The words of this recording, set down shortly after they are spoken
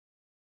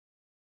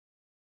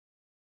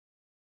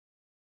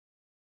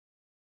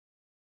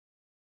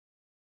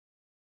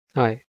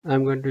Hi,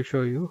 I'm going to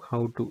show you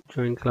how to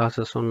join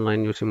classes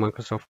online using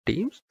Microsoft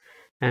Teams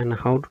and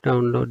how to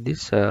download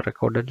these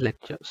recorded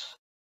lectures.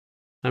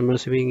 I'm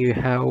assuming you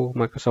have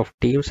Microsoft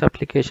Teams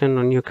application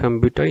on your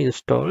computer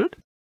installed.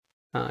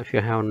 If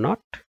you have not,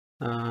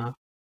 uh,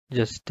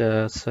 just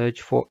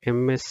search for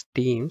MS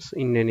Teams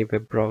in any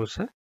web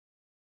browser.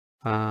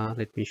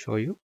 Let me show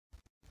you.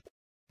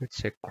 Let's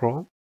say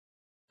Chrome,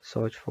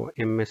 search for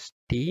MS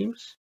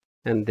Teams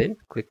and then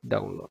click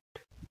download.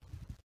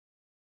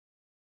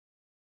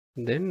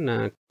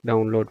 Then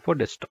download for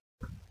desktop.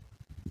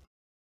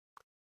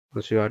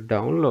 Once you are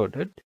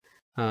downloaded,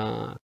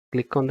 uh,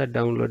 click on the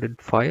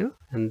downloaded file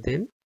and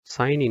then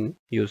sign in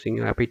using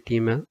your app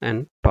email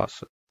and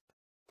password.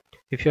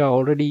 If you are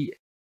already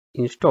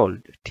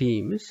installed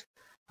Teams,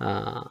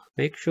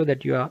 make sure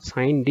that you are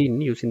signed in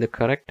using the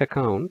correct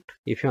account.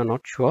 If you are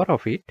not sure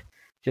of it,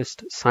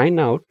 just sign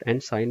out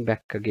and sign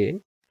back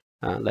again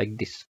like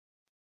this.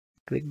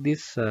 Click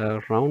this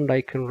round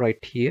icon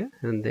right here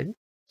and then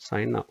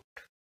sign out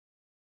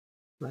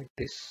like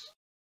this.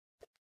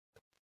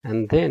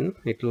 And then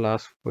it will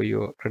ask for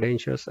your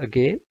credentials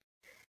again.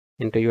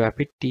 Enter your app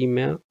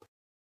email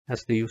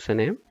as the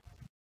username,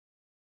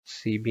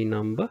 CB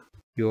number,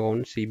 your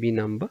own CB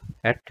number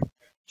at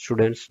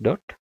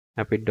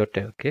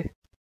students.appit.lk,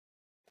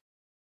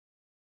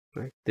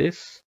 like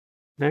this.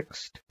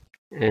 Next,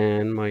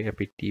 and my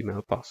Appit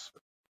email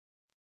password.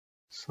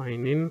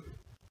 Sign in.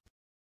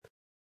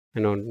 I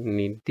don't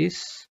need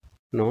this.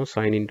 No,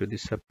 sign into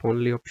this app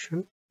only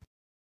option.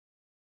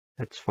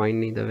 That's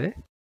fine either way.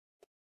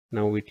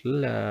 Now it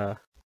will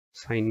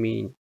sign me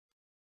in.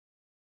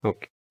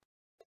 Okay.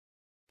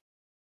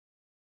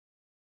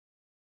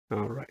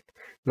 All right.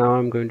 Now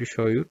I'm going to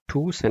show you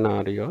two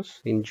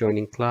scenarios in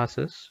joining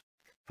classes.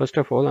 First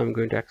of all, I'm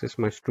going to access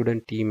my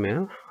student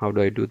email. How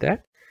do I do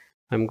that?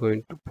 I'm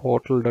going to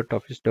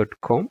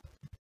portal.office.com.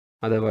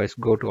 Otherwise,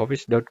 go to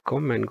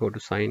office.com and go to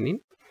sign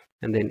in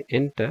and then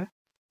enter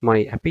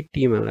my Appit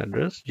email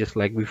address just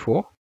like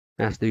before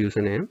as the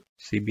username,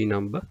 CB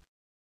number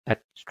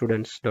at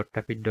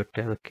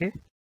students.appit.lk.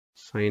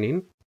 Sign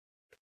in.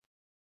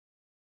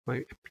 My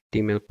Appit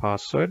email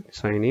password,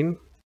 sign in.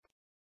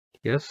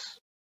 Yes.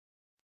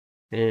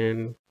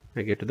 And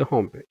I get to the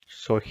home page.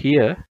 So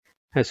here,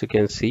 as you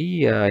can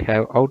see, I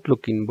have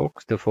Outlook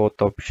inbox, the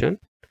fourth option.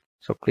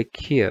 So click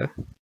here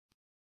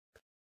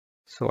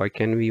so I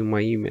can view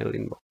my email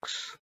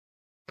inbox.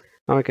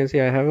 Now I can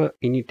see I have an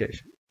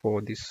invitation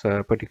for this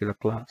particular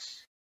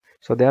class.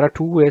 So there are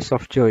two ways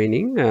of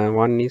joining.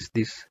 One is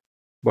this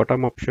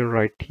bottom option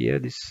right here.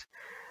 This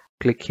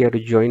click here to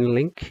join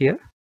link here.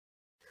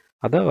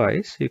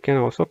 Otherwise, you can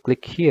also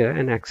click here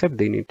and accept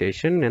the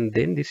invitation, and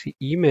then this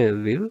email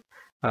will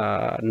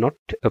not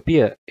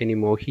appear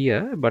anymore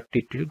here, but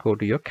it will go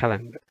to your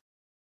calendar.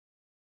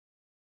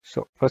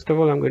 So first of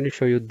all, I'm going to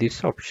show you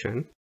this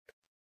option.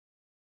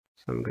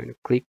 So I'm going to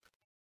click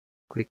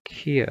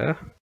here,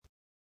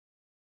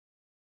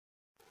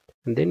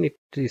 and then it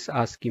is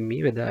asking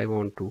me whether I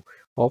want to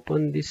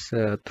open this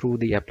through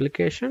the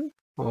application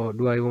or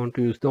do I want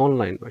to use the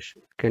online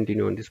version,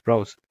 continue on this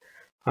browser.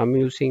 I'm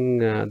using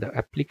the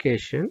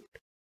application,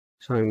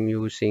 so I'm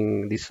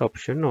using this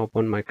option,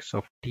 open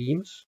Microsoft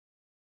Teams.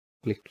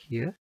 Click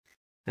here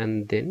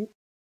and then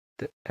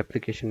the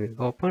application will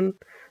open.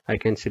 I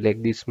can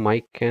select this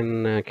mic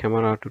and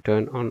camera to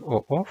turn on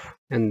or off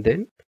and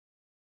then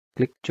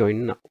click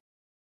join now.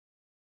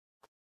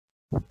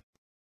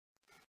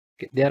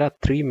 Okay, there are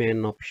three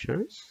main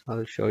options.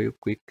 I'll show you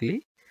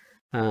quickly.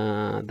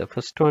 The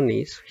first one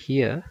is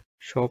here,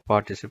 show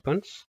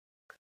participants,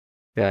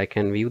 where I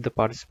can view the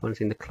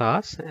participants in the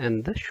class,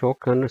 and the show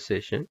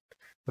conversation,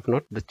 if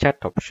not the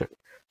chat option.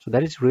 So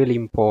that is really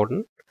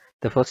important.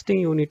 The first thing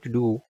you need to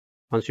do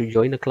once you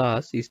join a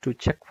class is to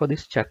check for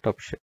this chat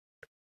option.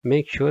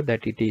 Make sure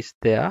that it is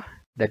there,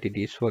 that it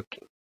is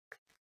working.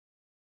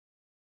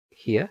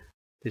 Here,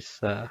 this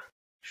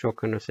show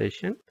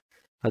conversation,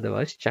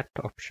 otherwise chat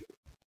option.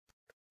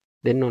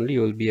 Then only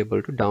you will be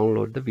able to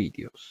download the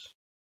videos.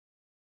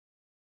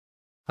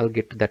 I'll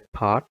get to that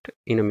part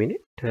in a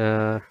minute.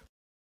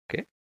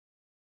 Okay,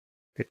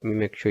 let me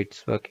make sure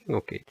it's working.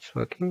 Okay, it's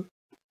working.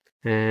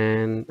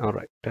 And all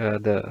right,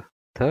 the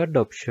third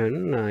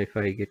option, if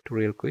I get to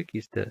real quick,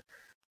 is the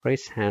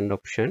raise hand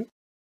option.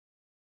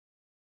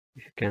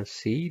 If you can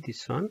see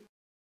this one,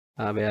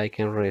 where I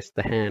can raise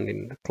the hand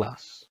in the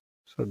class.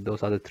 So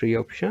those are the three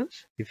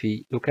options. If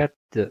we look at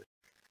the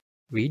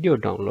video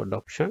download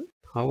option,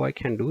 how I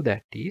can do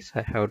that is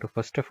I have to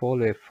first of all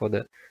wait for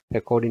the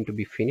recording to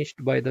be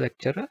finished by the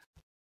lecturer.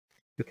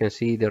 You can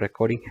see the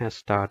recording has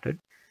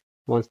started.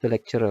 Once the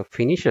lecturer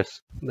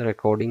finishes the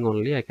recording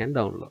only I can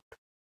download.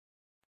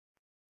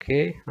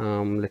 Okay,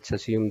 let's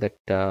assume that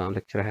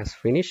lecturer has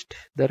finished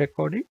the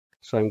recording.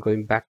 So I'm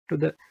going back to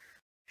the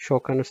show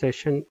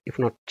conversation, if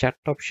not chat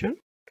option,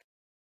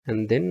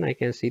 and then I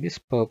can see this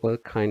purple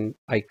kind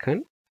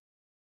icon.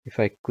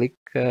 If I click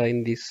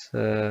in this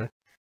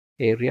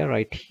area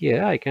right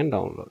here, I can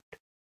download.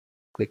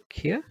 Click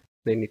here,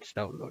 then it's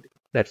downloading.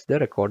 That's the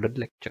recorded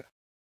lecture.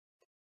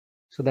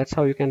 So that's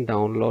how you can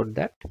download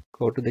that.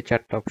 Go to the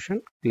chat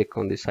option, click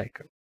on this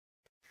icon.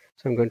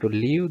 So I'm going to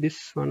leave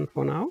this one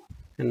for now,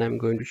 and I'm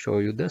going to show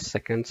you the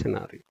second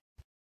scenario.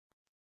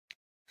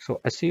 So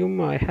assume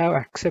I have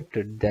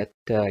accepted that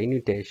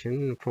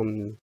invitation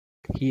from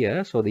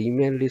here, so the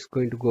email is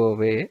going to go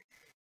away,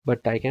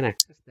 but I can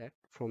access that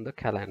from the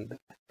calendar.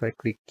 If I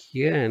click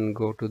here and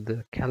go to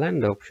the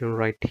calendar option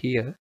right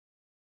here,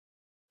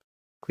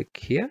 click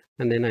here,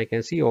 and then I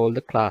can see all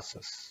the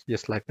classes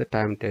just like the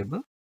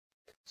timetable.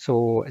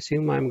 So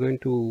assume I'm going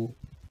to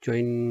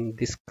join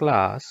this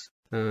class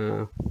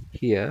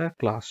here,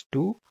 class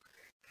 2.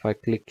 If I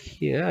click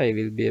here, I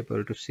will be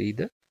able to see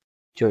the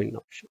join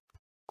option.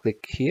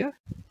 Click here,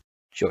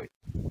 join.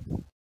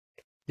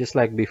 Just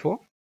like before,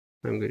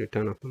 I'm going to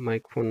turn off the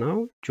mic for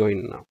now,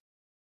 join now.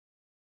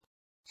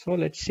 So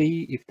let's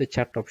see if the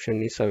chat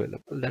option is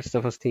available. That's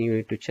the first thing you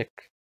need to check.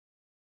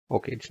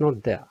 Okay, it's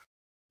not there,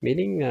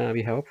 meaning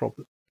we have a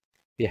problem.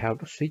 We have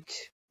to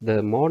switch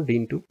the mode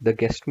into the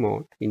guest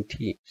mode in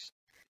Teams.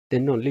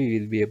 Then only we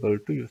will be able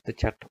to use the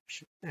chat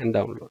option and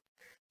download.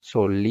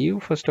 So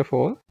leave, first of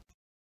all,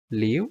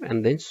 leave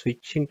and then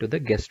switch into the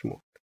guest mode.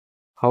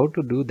 How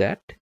to do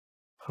that?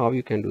 How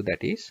you can do that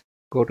is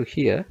go to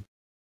here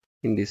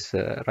in this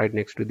right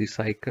next to this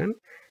icon.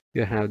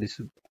 You have this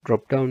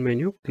drop down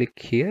menu, click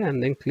here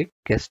and then click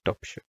guest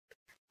option,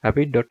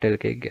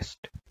 abid.lk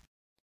guest.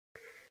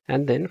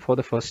 And then for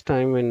the first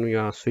time when you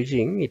are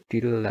switching,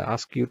 it will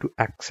ask you to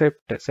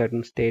accept a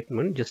certain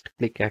statement. Just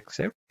click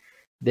accept,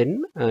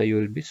 then you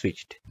will be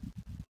switched,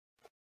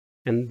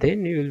 and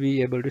then you will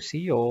be able to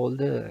see all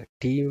the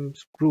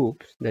Teams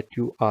groups that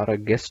you are a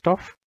guest of.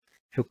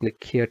 If you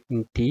click here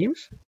in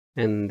Teams,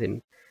 and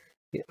then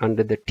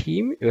under the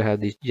team you have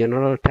this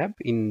general tab.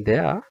 In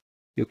there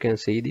you can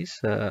see this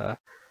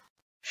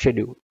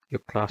schedule,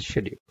 your class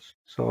schedules.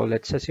 So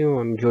let's assume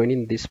I'm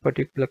joining this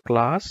particular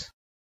class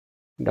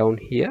down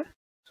here.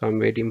 So I'm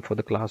waiting for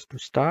the class to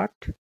start.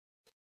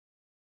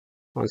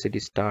 Once it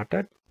is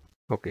started,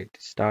 okay, it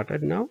is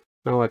started now.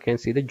 Now I can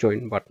see the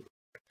join button.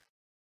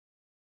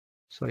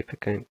 So if I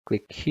can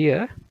click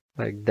here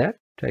like that,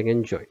 I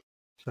can join.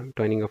 So I'm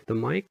turning off the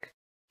mic,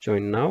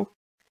 join now.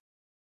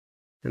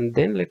 And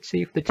then let's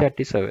see if the chat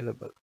is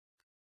available.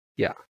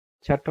 Yeah,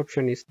 chat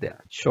option is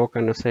there. Show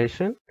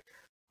conversation.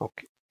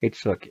 Okay,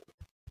 it's working.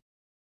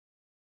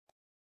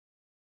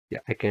 Yeah,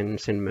 I can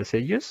send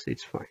messages,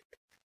 it's fine.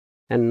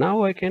 And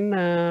now I can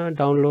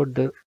download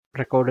the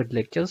recorded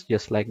lectures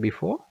just like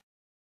before.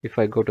 If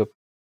I go to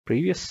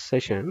previous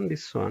session,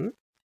 this one,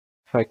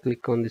 if I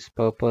click on this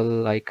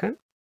purple icon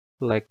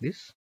like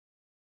this,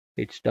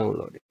 it's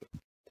downloading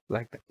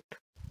like that.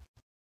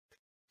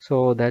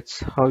 So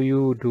that's how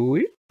you do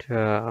it.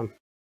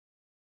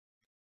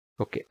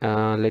 Okay,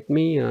 let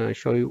me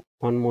show you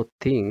one more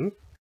thing.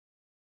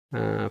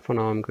 For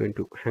now I'm going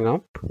to hang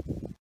up.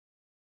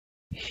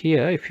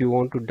 Here, if you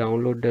want to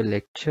download the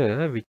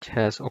lecture which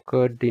has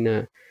occurred in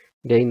a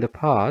day in the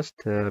past,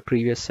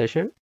 previous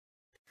session,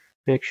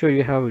 make sure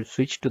you have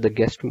switched to the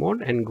guest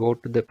mode and go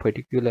to the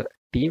particular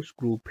Teams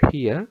group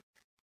here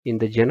in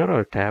the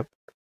general tab.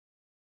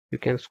 You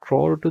can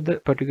scroll to the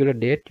particular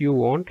date you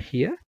want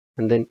here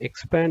and then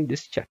expand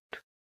this chat,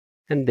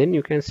 and then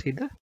you can see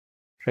the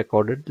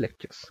recorded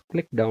lectures.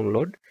 Click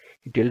download,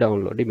 it will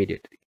download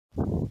immediately.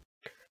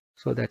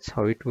 So that's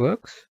how it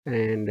works.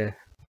 And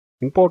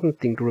important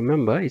thing to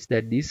remember is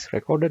that these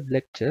recorded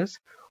lectures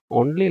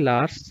only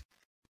last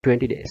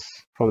 20 days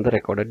from the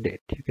recorded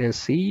date. You can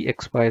see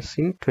expires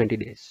in 20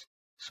 days.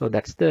 So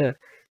that's the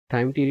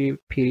time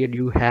period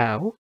you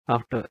have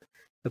after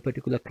a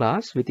particular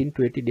class. Within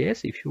 20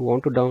 days, if you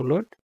want to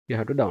download, you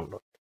have to download.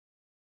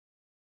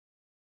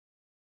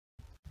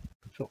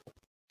 So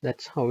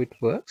that's how it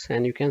works.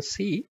 And you can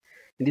see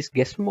in this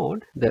guest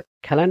mode, the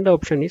calendar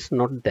option is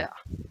not there.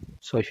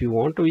 So if you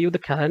want to view the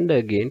calendar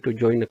again to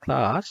join the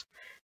class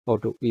or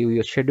to view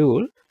your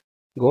schedule,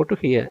 go to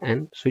here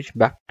and switch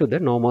back to the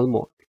normal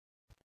mode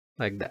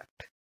like that.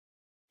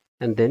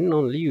 And then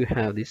only you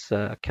have this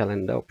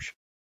calendar option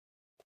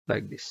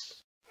like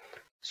this.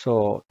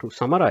 So to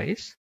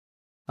summarize,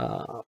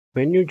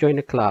 when you join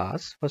a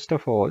class, first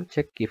of all,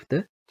 check if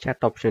the chat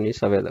option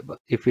is available.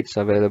 If it's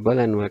available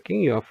and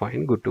working, you are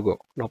fine, good to go,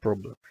 no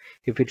problem.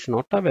 If it's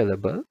not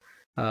available,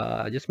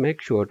 just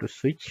make sure to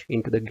switch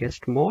into the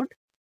guest mode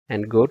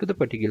and go to the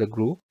particular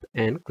group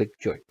and click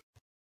join.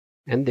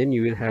 And then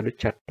you will have the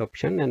chat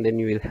option, and then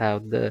you will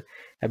have the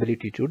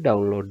ability to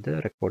download the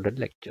recorded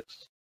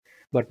lectures.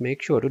 But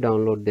make sure to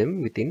download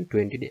them within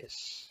 20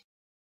 days.